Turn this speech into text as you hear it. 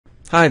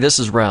Hi, this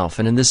is Ralph,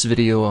 and in this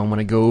video I want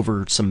to go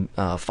over some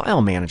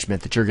file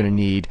management that you're going to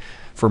need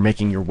for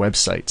making your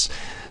websites.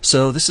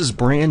 So this is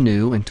brand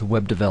new into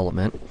web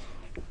development,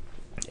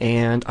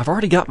 and I've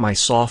already got my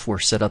software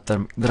set up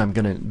that I'm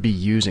going to be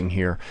using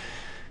here.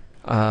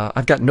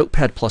 I've got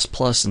Notepad++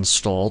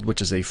 installed, which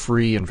is a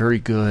free and very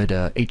good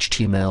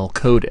HTML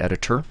code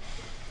editor,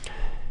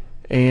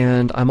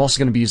 and I'm also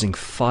going to be using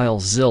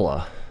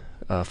FileZilla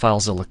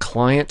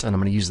client, and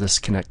I'm going to use this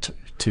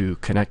to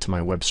connect to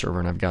my web server,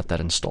 and I've got that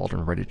installed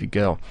and ready to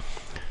go.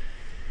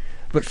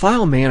 But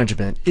file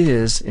management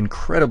is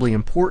incredibly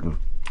important.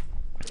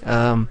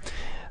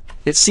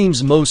 It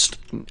seems most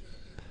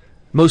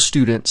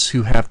students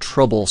who have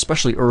trouble,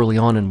 especially early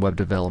on in web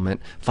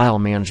development, file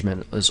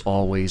management is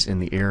always in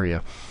the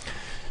area.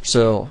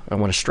 So I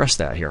want to stress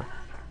that here.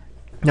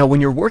 Now,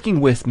 when you're working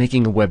with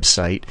making a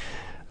website,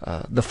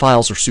 the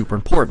files are super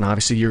important.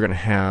 Obviously, you're going to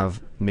have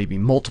maybe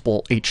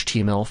multiple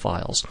HTML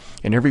files,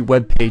 and every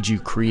web page you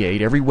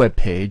create, every web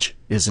page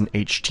is an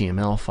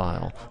HTML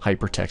file,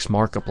 hypertext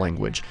markup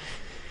language.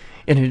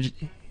 And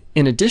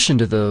in addition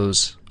to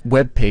those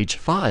web page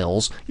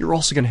files, you're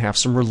also going to have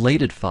some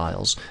related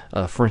files.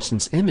 For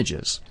instance,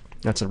 images.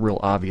 That's a real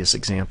obvious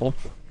example.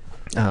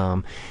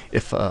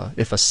 If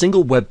a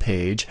single web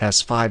page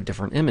has five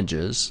different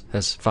images,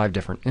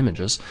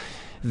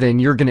 then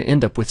you're going to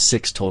end up with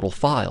 6 total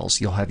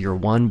files. You'll have your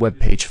one web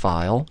page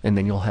file, and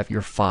then you'll have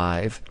your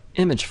 5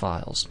 image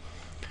files.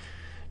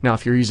 Now,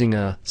 if you're using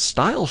a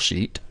style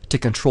sheet to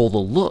control the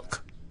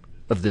look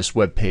of this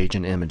web page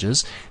and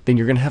images, then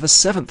you're going to have a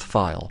 7th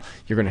file.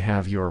 You're going to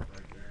have your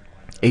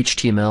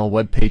HTML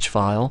web page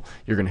file,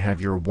 you're going to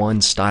have your one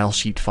style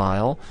sheet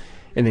file,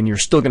 and then you're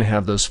still going to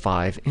have those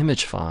 5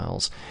 image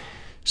files.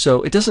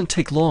 So it doesn't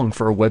take long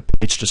for a web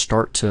page to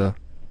start to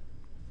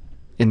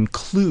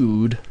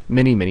include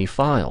many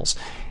files,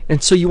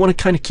 and so you want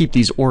to kind of keep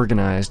these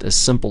organized as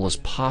simple as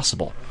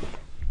possible.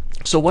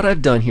 So what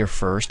I've done here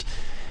first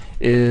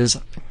is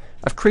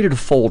I've created a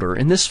folder,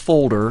 and this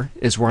folder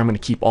is where I'm going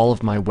to keep all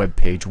of my web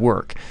page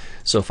work.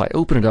 So if I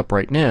open it up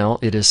right now,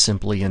 it is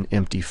simply an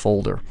empty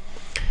folder,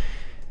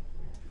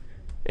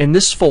 and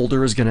this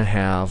folder is going to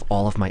have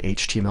all of my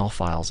HTML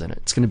files in it.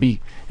 It's going to be,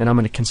 and I'm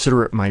going to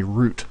consider it my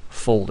root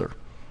folder.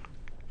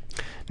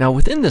 Now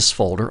within this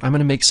folder, I'm going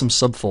to make some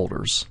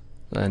subfolders.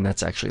 And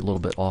that's actually a little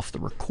bit off the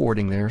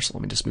recording there, so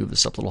let me just move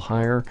this up a little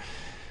higher.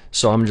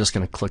 So I'm just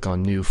going to click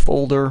on New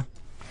Folder,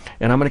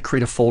 and I'm going to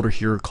create a folder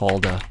here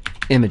called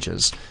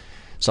Images.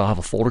 So I'll have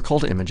a folder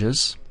called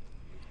Images.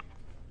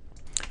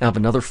 I have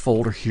another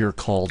folder here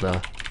called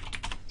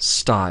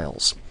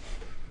Styles.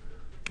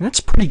 And that's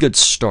a pretty good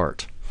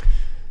start.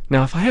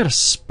 Now if I had a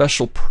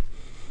special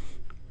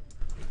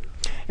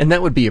and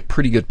that would be a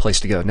pretty good place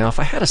to go. Now if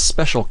I had a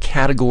special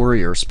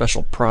category or a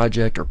special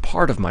project or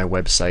part of my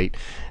website,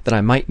 then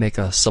I might make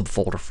a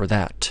subfolder for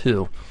that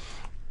too.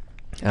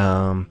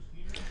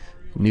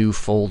 New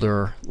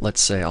folder, let's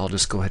say I'll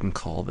just go ahead and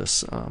call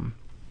this,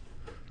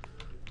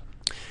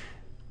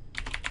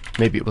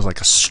 maybe it was like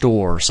a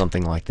store or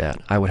something like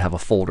that. I would have a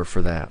folder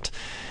for that.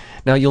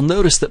 Now you'll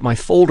notice that my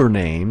folder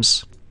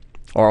names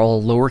are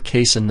all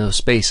lowercase and no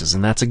spaces,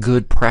 and that's a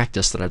good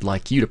practice that I'd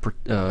like you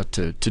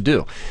to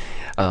do.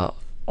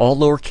 All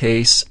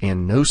lowercase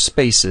and no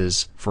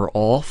spaces for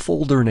all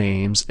folder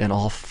names and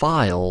all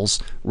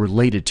files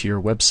related to your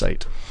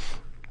website.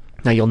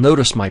 Now you'll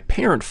notice my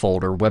parent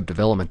folder, web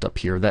development, up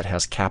here, that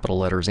has capital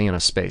letters and a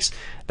space.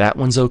 That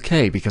one's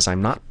okay because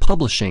I'm not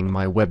publishing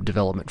my web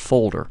development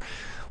folder.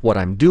 What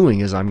I'm doing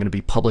is I'm going to be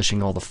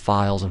publishing all the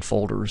files and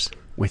folders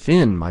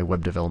within my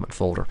web development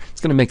folder. It's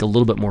going to make a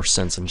little bit more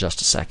sense in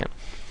just a second.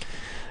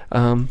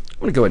 I'm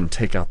going to go ahead and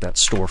take out that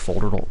store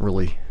folder. Don't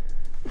really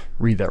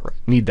need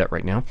that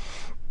right now.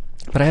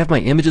 But I have my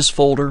images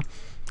folder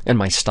and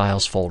my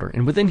styles folder,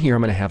 and within here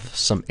I'm going to have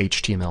some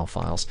HTML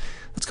files.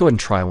 Let's go ahead and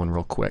try one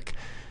real quick.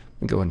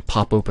 I'm going to go and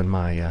pop open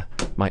my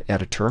my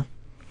editor.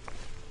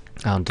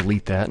 I'll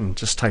delete that and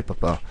just type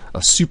up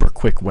a super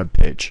quick web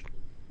page.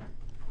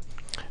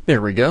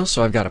 There we go.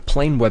 So I've got a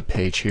plain web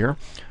page here.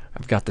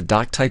 I've got the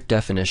doc type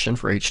definition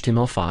for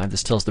HTML5.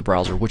 This tells the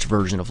browser which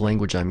version of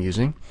language I'm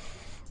using.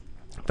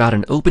 I've got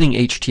an opening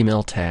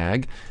HTML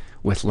tag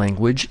with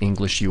language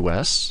English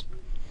US.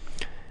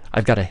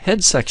 I've got a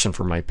head section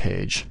for my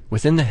page.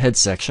 Within the head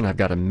section, I've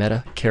got a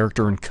meta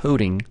character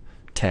encoding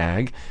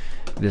tag.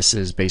 This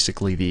is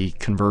basically the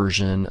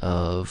conversion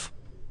of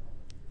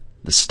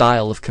the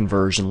style of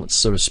conversion,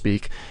 so to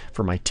speak,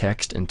 for my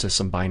text into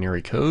some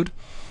binary code.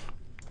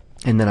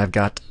 And then I've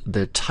got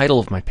the title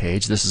of my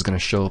page. This is going to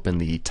show up in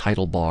the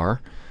title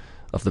bar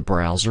of the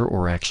browser,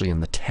 or actually in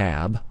the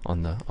tab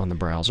on the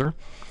browser.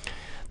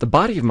 The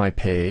body of my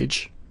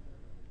page,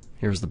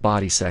 here's the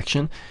body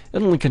section.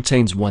 It only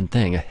contains one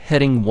thing, a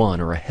heading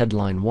 1 or a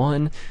headline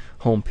 1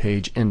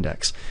 homepage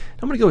index.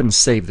 I'm going to go ahead and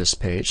save this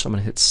page. So I'm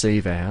going to hit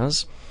Save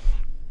As.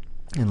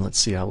 And let's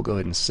see, I will go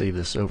ahead and save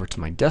this over to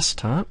my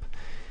desktop,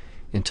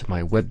 into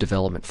my web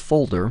development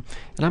folder.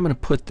 And I'm going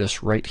to put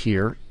this right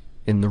here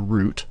in the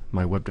root,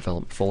 my web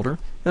development folder. And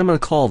I'm going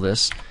to call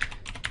this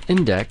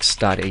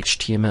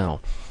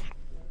index.html.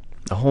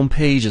 The home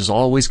page is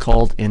always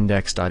called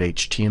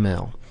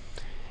index.html.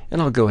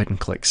 And I'll go ahead and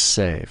click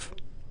Save.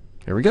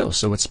 There we go,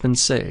 so it's been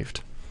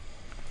saved.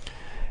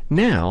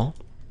 Now,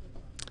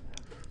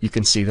 you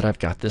can see that I've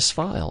got this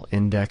file,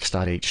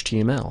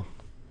 index.html.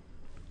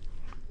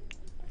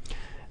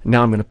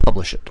 Now I'm going to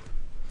publish it.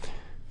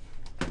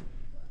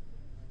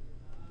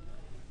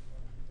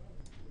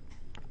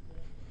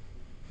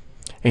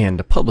 And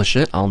to publish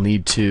it, I'll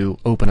need to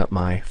open up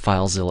my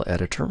FileZilla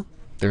editor.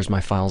 There's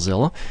my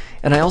FileZilla.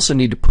 And I also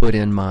need to put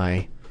in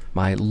my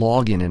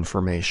login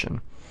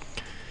information.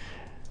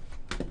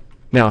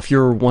 Now, if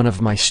you're one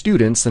of my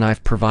students, then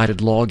I've provided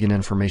login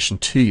information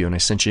to you, and I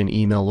sent you an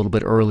email a little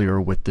bit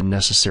earlier with the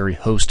necessary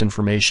host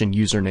information,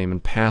 username,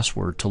 and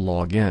password to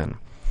log in.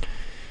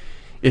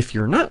 If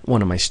you're not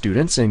one of my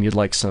students and you'd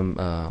like some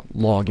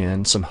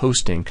login, some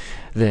hosting,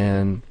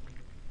 then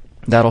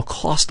that'll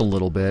cost a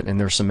little bit, and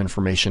there's some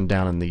information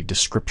down in the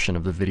description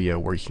of the video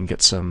where you can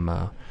get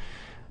some,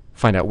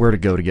 find out where to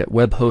go to get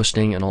web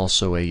hosting, and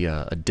also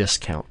a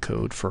discount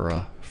code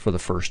for the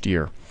first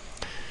year.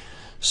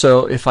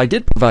 So if I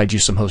did provide you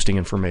some hosting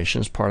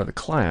information as part of the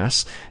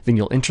class, then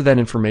you'll enter that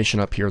information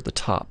up here at the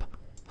top.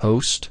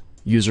 Host,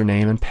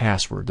 username, and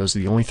password. Those are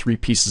the only three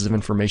pieces of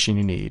information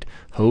you need.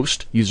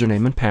 Host,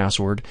 username, and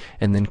password,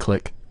 and then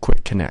click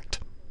Quick Connect.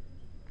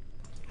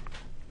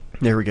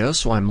 There we go,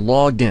 so I'm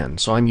logged in.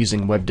 So I'm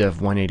using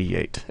WebDev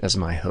 188 as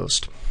my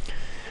host.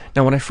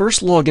 Now when I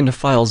first log into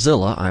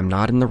FileZilla, I'm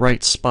not in the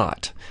right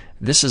spot.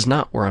 This is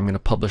not where I'm going to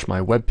publish my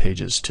web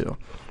pages to.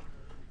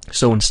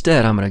 So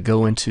instead, I'm going to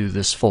go into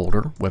this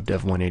folder,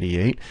 WebDev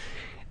 188.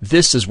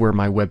 This is where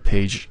my web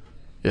page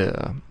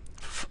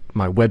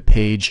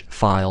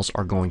files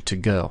are going to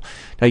go.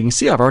 Now you can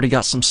see I've already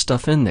got some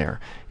stuff in there.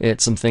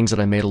 It's some things that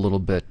I made a little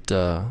bit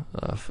a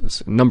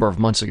number of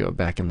months ago,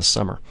 back in the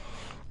summer.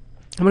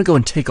 I'm going to go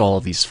and take all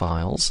of these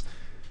files,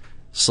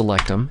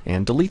 select them,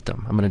 and delete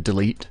them. I'm going to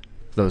delete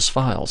those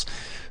files.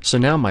 So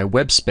now my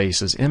web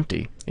space is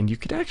empty, and you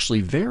could actually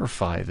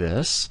verify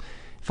this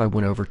if I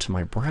went over to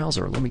my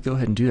browser. Let me go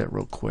ahead and do that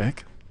real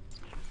quick.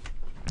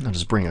 I'll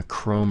just bring a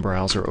Chrome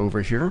browser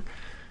over here.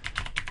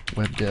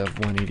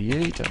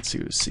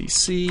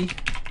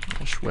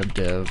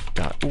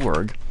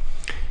 webdev188.cc/webdev.org.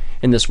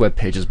 And this web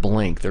page is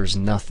blank. There's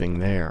nothing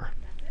there.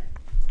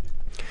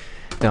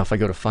 Now if I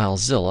go to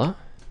FileZilla,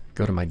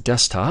 go to my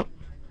desktop,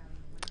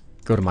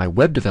 go to my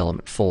web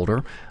development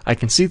folder, I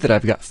can see that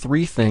I've got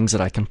three things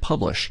that I can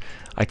publish.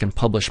 I can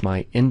publish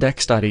my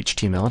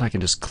index.html, and I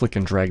can just click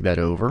and drag that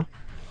over.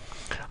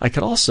 I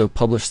could also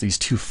publish these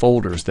two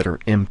folders that are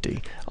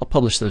empty. I'll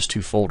publish those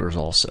two folders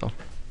also,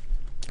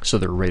 so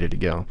they're ready to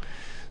go.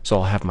 So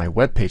I'll have my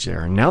web page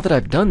there. And now that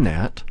I've done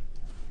that,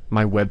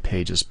 my web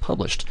page is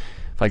published.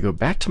 If I go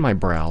back to my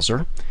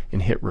browser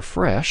and hit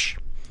refresh,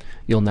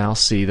 you'll now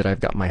see that I've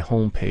got my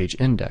home page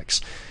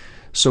index.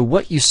 So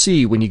what you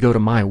see when you go to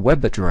my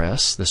web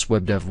address, this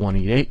WebDev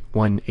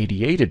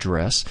 188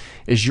 address,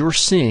 is you're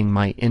seeing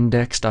my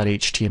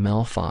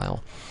index.html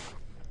file.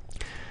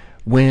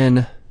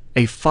 When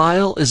a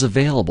file is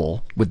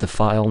available with the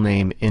file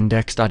name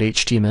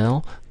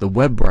index.html, the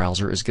web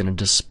browser is going to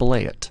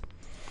display it.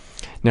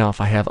 Now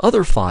if I have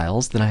other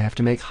files, then I have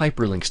to make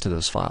hyperlinks to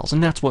those files,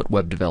 and that's what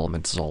web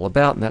development is all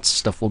about, and that's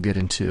stuff we'll get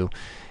into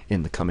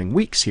in the coming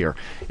weeks here,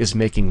 is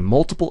making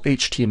multiple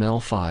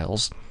HTML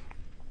files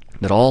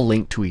that all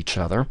link to each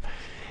other,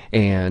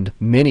 and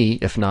many,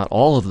 if not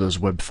all, of those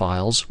web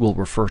files will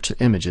refer to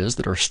images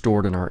that are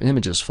stored in our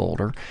images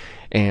folder,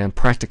 and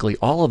practically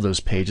all of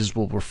those pages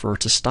will refer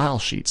to style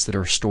sheets that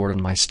are stored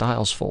in my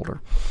styles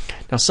folder.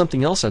 Now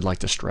something else I'd like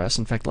to stress,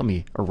 in fact let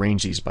me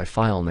arrange these by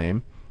file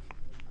name.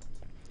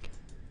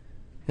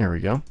 There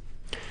we go.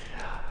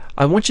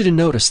 I want you to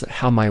notice that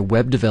how my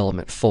web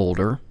development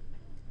folder,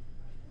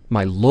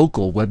 my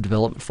local web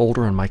development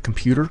folder on my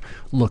computer,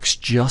 looks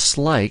just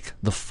like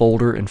the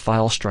folder and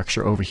file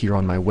structure over here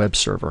on my web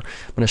server.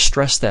 I'm going to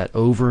stress that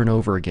over and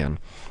over again.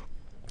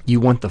 You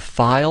want the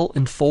file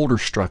and folder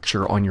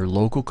structure on your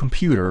local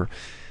computer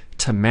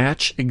to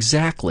match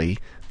exactly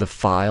the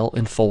file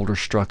and folder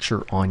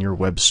structure on your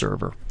web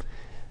server.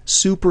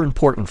 Super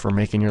important for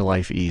making your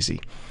life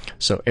easy.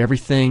 So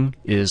everything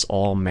is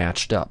all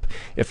matched up.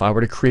 If I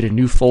were to create a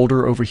new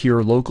folder over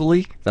here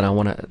locally, then I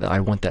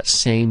want that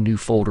same new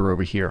folder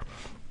over here.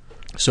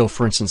 So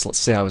for instance, let's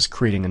say I was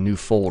creating a new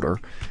folder,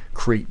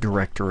 create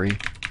directory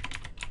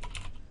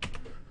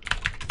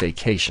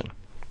vacation,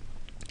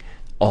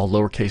 all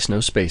lowercase,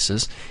 no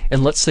spaces,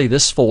 and let's say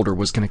this folder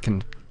was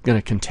going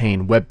to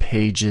contain web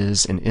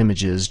pages and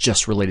images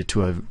just related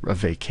to a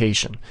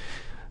vacation.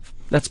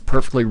 That's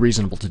perfectly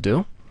reasonable to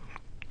do.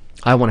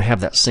 I want to have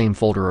that same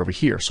folder over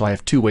here, so I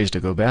have two ways to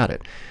go about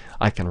it.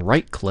 I can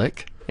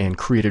right-click and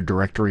create a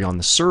directory on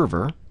the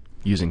server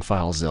using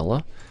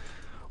FileZilla,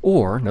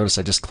 or, notice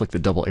I just clicked the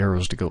double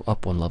arrows to go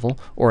up one level,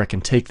 or I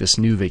can take this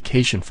new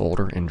vacation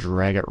folder and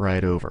drag it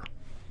right over.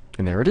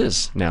 And there it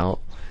is. Now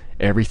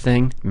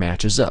everything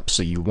matches up,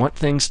 so you want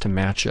things to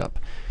match up.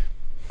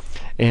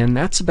 And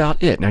that's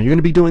about it. Now you're going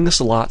to be doing this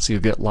a lot, so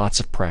you'll get lots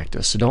of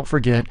practice. So don't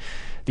forget,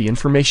 the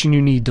information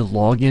you need to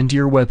log into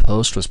your web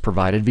host was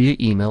provided via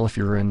email if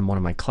you're in one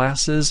of my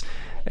classes.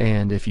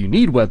 And if you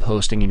need web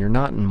hosting and you're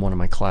not in one of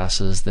my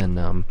classes,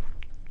 then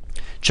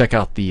check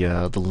out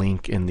the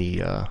link in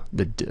the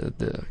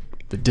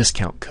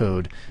discount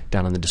code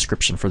down in the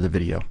description for the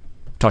video.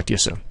 Talk to you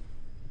soon.